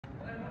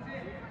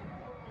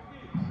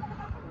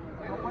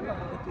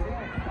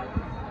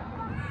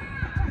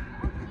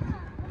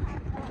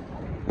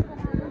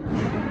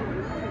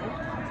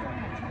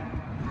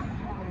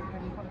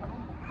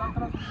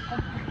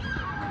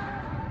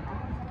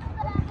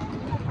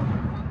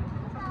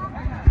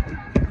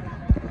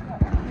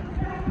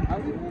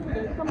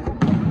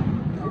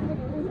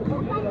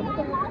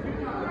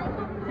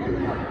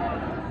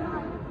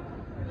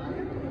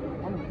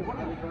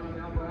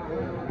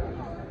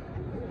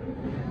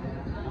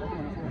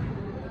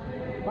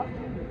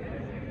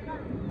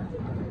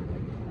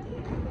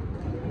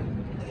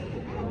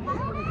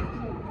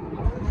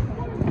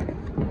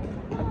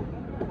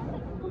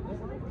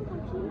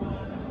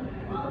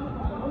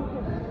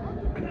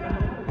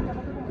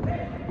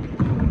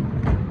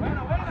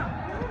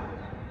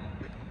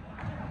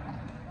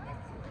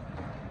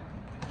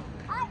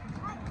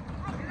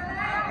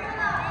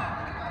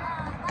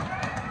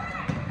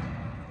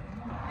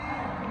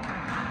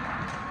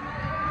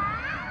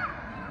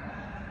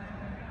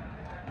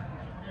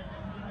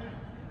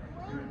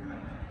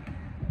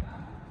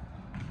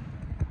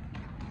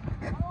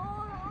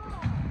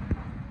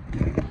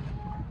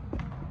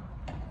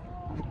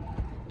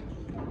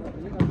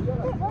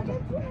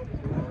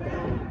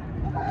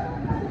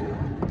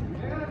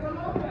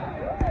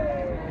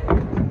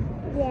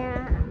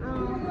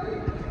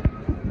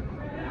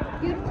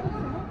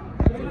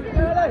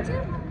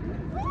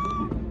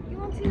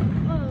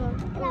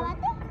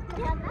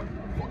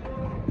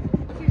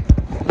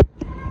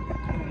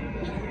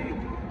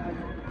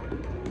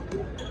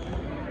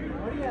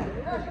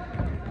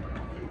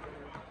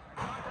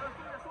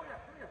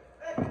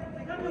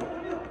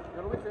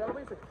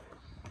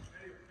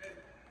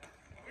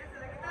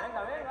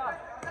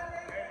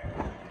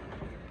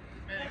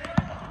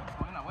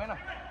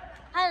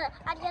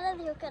Alguien le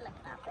dijo que la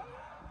grabe.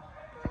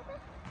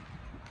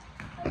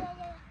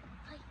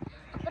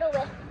 Pero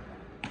ve.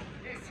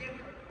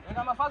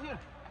 Venga, más fácil. Ahí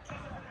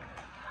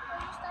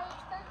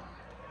está.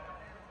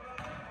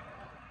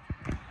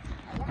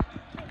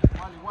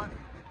 Igual.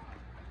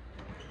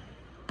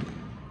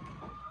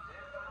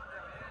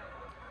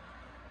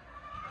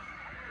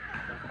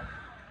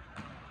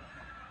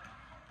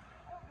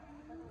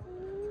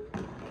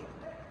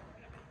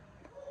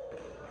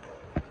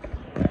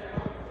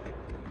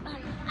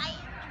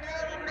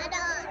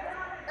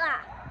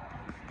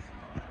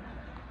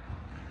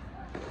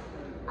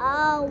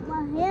 Oh,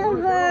 my hand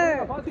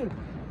hurts. I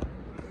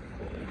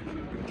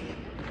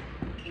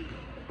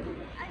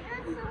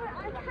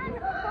can't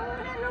hold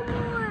it no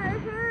more.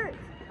 It hurts.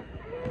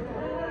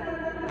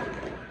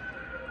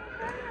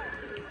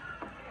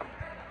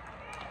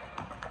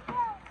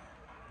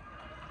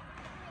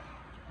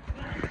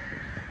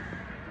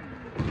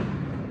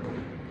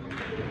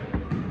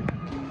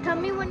 Tell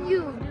me when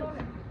you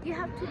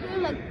have to do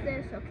like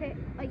this, okay?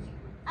 Like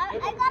I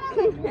got it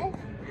like this.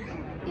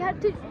 You have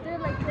to do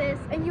it like this,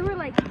 and you were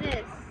like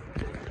this.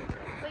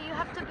 But you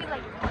have to be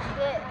like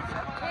this,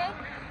 okay?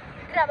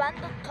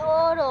 Grabando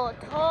toro.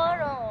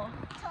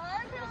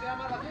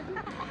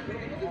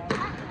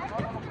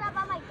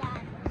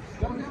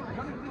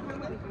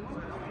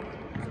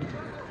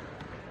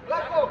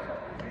 Blanco.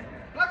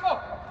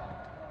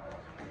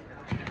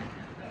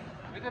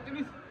 Vete a ti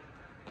mismo.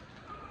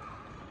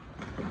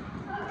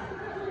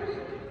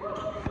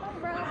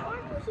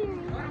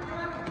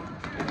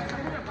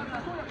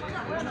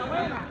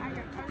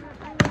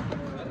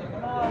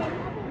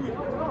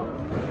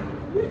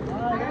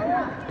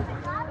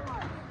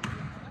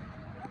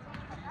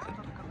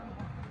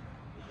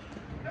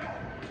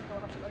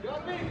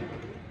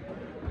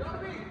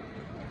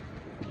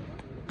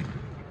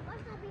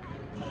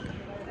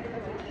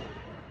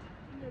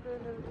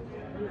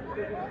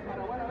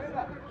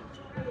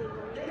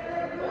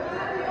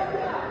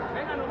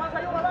 Venga, nomás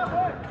hay uno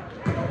abajo,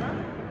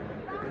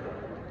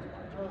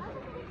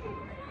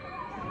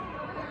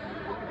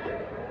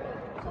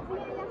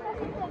 Sofía, ya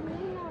casi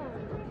termina.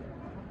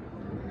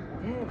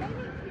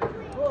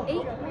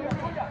 8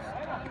 minutes.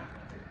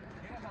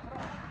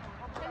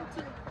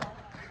 17.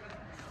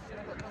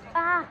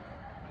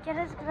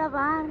 ¿Quieres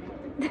grabar?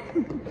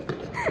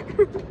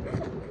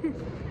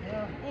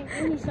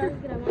 And he starts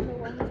grabando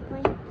while he's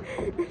playing.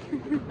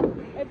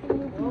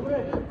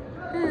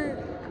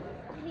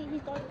 He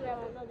starts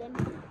grabando then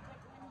when he's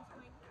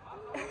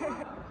playing.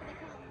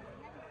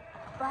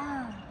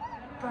 Bam.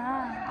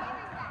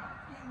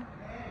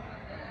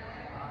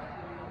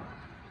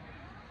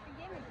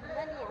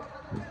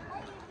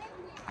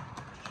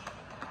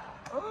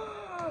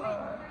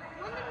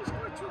 When did we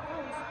score 2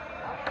 goals?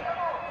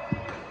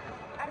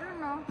 I don't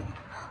know.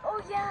 Oh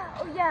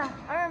yeah,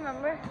 I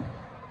remember.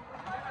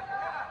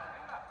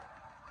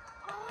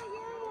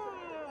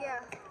 Yeah.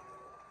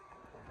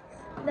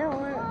 That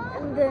one,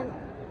 and then,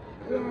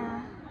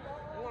 yeah.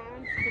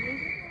 I'm just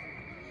kidding.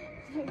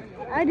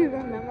 I do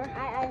remember.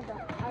 I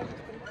don't. I was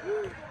just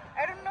kidding.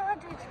 I don't know how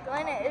to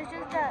explain it. It's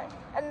just that,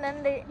 and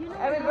then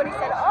everybody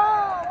said,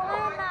 "Oh,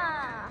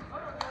 buena!"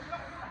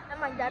 And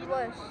my dad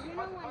was. You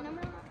know what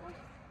number that was?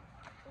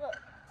 Look.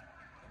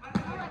 Do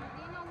you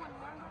know what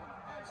number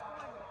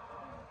scored?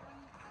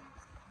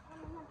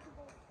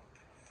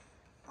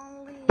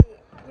 Only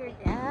your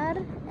dad,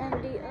 and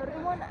the other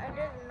one I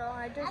didn't know.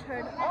 I just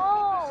heard,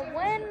 "Oh,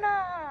 buena!"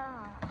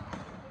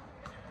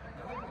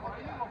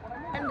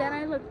 And then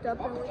I looked up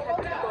and we had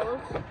 2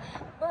 goals.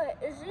 But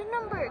is this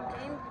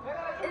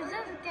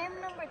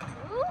game number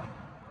 2?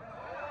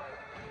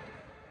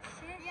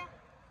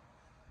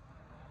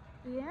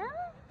 Yeah?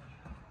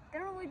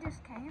 Didn't we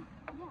just came?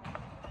 Yeah.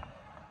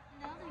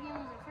 The other game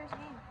was the first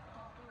game.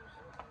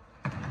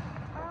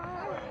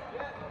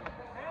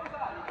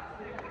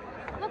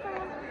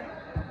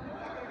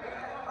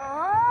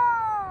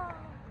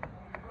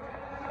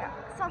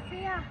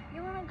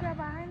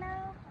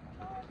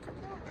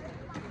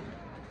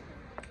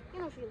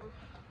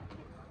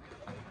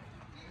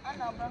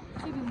 No, bro.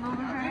 She be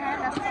moving her head.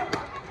 That's fine.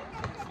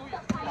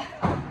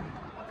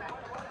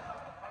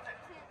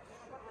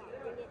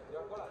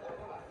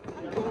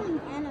 I'm killing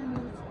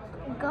animals.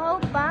 Go,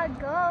 bot,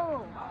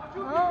 go.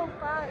 Go,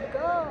 bot,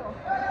 go.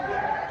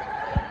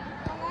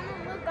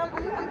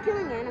 I'm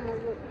killing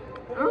animals.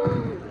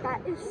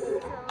 That is so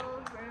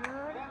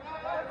rude.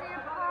 Of your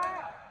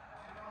part.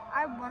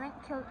 I wouldn't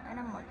kill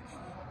animals.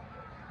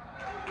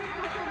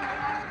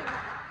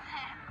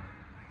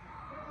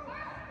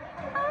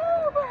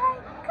 Oh my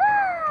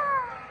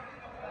god!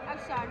 I'm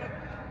sorry.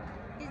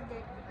 It's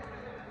dead.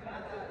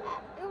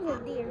 It was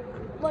a deer.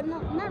 But no,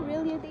 not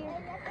really a deer.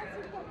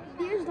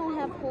 Deers don't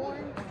have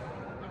horns.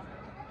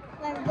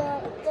 Like the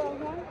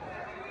horn.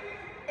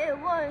 It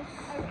was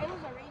a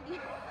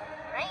reindeer.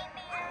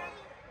 Reindeer.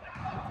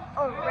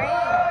 Or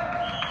rain.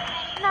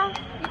 No.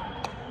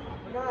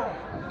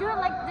 Do it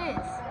like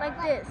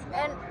this,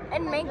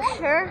 and make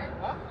sure.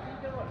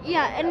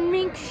 Yeah, and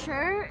make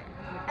sure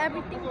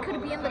everything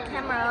could be in the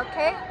camera,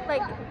 okay?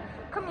 Like,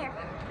 come here.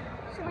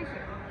 Sit right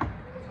here.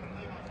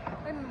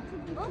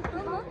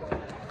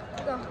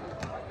 Go.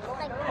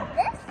 Like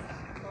this?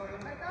 No.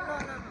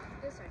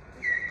 This side.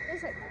 This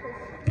side.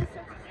 This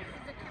side is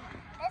the camera.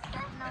 This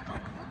side?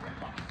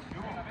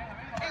 No.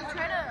 And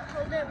try to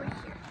hold it right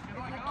here,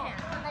 if you can.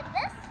 Like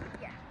this?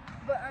 Yeah.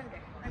 But under.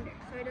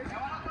 So it doesn't.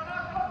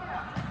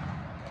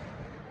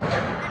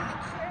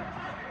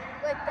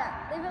 Like that.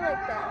 Leave it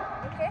like that.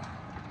 Okay?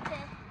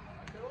 Okay.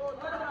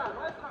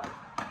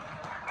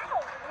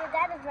 Your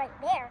dad is right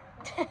there.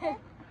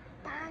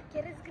 Pa,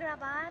 ¿quieres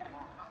grabar?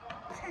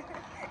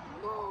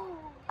 No.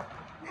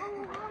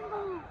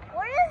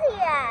 Where is he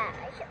at?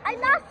 I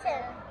lost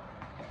him.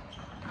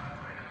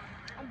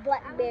 A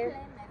black bear.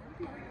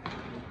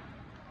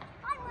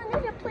 I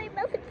wanted to play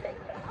military.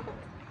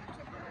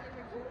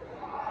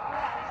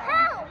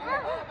 How?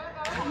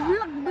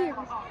 Look, bear.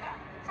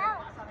 How?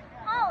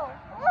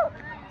 Look.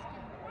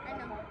 I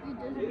know, you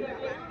did.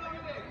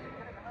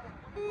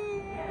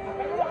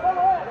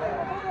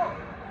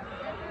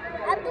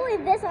 I'm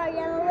doing this, Ariana.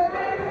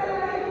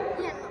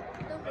 Yeah, no,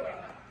 don't do that.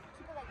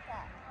 Keep it like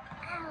that.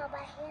 Ow, my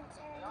hands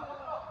hurt.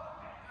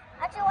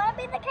 Actually, want to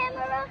be the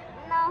camera?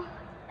 No.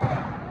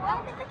 Want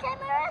to be the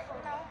camera?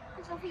 No.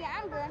 Sophia,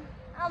 I'm good.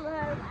 I'm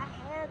hurt. My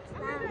hands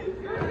now.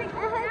 It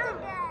hurts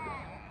again.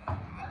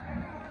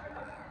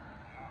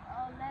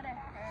 Oh, let it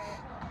hurt.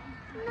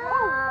 No.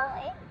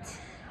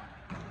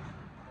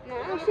 No,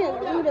 that's just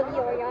rude of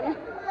you, Ariana.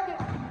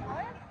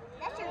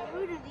 That's just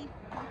rude of you.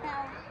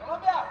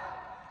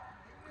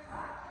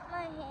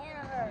 My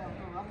hand hurts.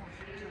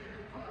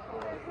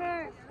 It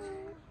hurts.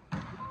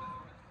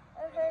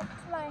 It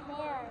hurts my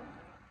hand.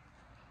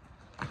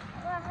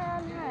 My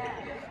hand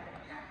hurts.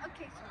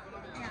 Okay, so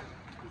yeah.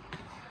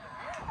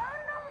 Oh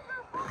no,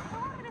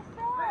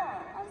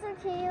 I'm so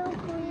cute,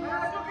 please.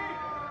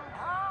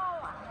 Oh,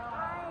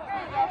 I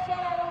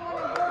don't want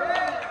to do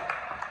it.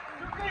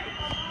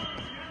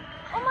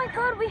 Oh my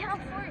god, we have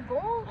 4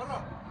 goals.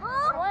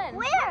 Huh? When?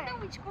 Where?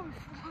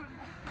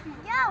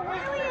 Yeah,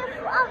 where are we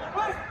from?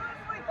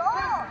 4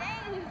 goals.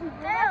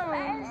 Damn.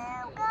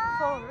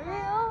 For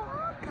real?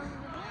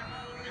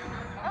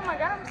 Oh my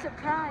god, I'm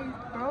surprised,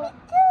 bro. Me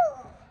too.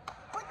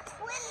 We're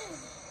twins.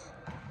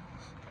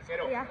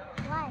 Yeah.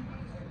 Why?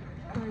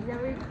 Because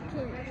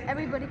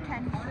everybody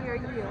can hear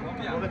you.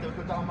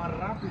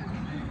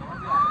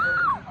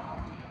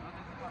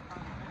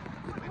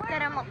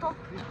 Terremoto.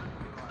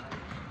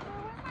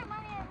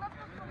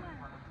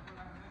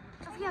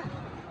 Sophia,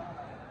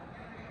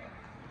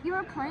 you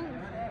were playing.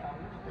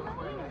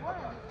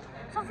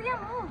 Sophia,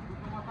 move.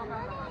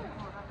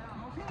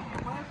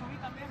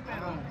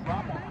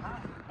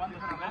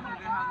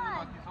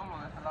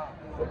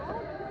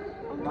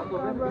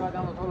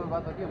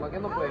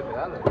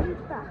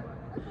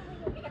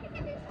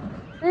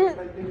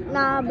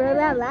 Nah, bro,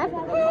 that left.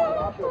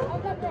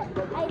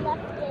 I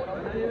left it.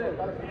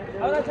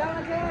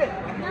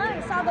 No, I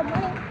saw the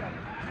money.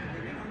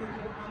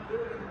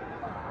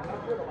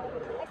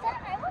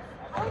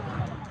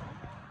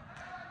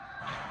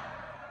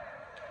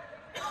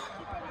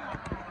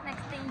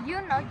 Next thing you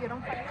know, you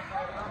don't find it.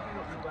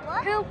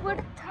 What? Who would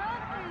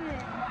talk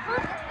it?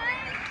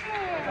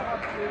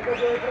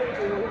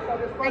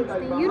 Next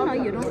thing you know,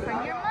 you don't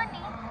find your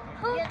money.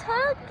 Who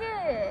took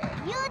it?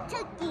 You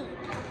took it.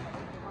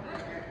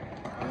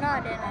 No, I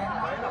didn't.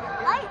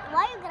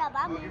 Why you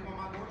grab me?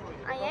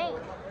 I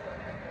ain't.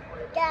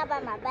 Grab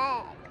on my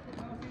bag.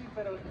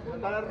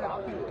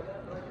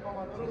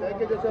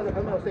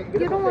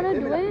 You don't want to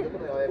do it?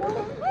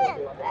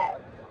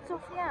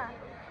 Sophia,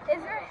 if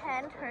your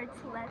hand hurts,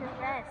 let it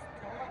rest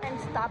and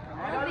stop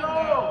moving it. Oh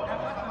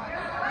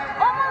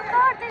my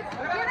god, they're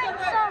giving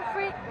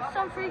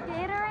some free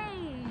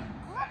Gatorade.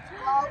 Let's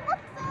go,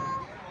 what's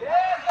up?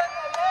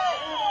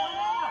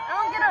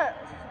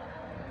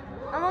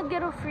 I'm gonna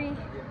get a free.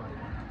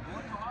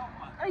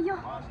 Yo,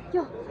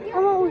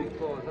 I'm on.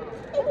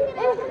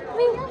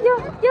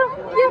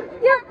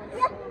 Yo.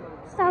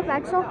 Stop,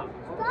 Axel. Stop.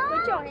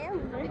 Put your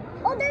hands there.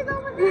 Oh, they're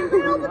over there.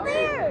 They're over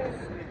there.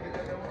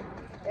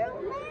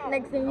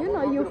 Next thing you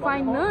know, you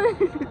find none.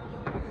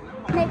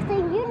 Next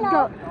thing you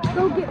know.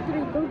 Go get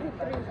 3. Go get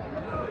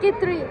 3. Get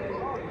 3.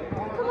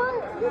 Come on.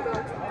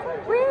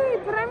 Wait,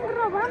 but I'm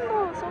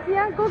grabando.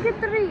 Sophia, go get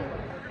 3.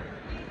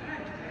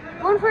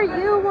 One for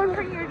you, one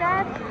for your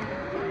dad.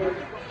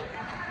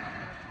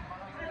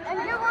 And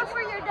you one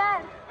for your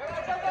dad.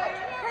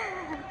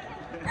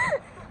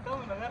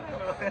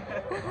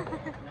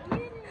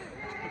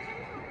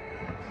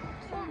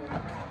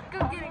 Go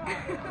get it.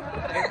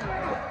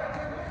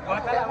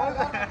 Bota la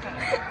bolsa.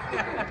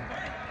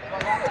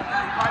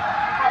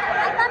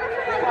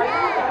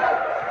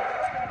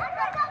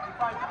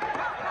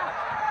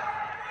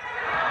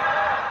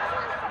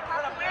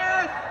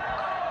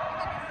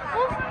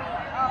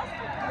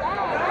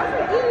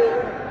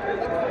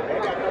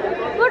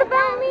 What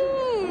about me?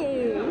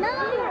 No.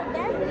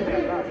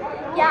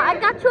 Yeah, I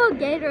got you a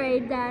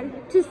Gatorade,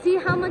 Dad, to see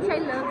how much I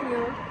love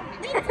you.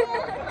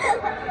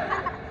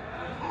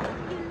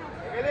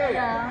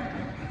 Yeah.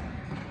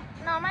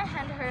 No, my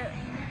hand hurt.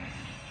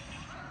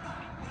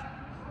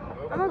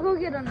 I'm gonna go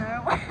get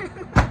another one.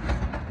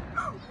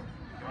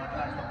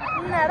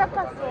 Nada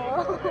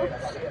pasó.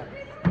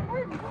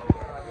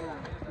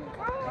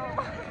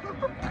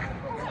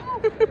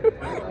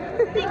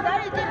 Thank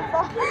God it didn't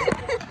fall.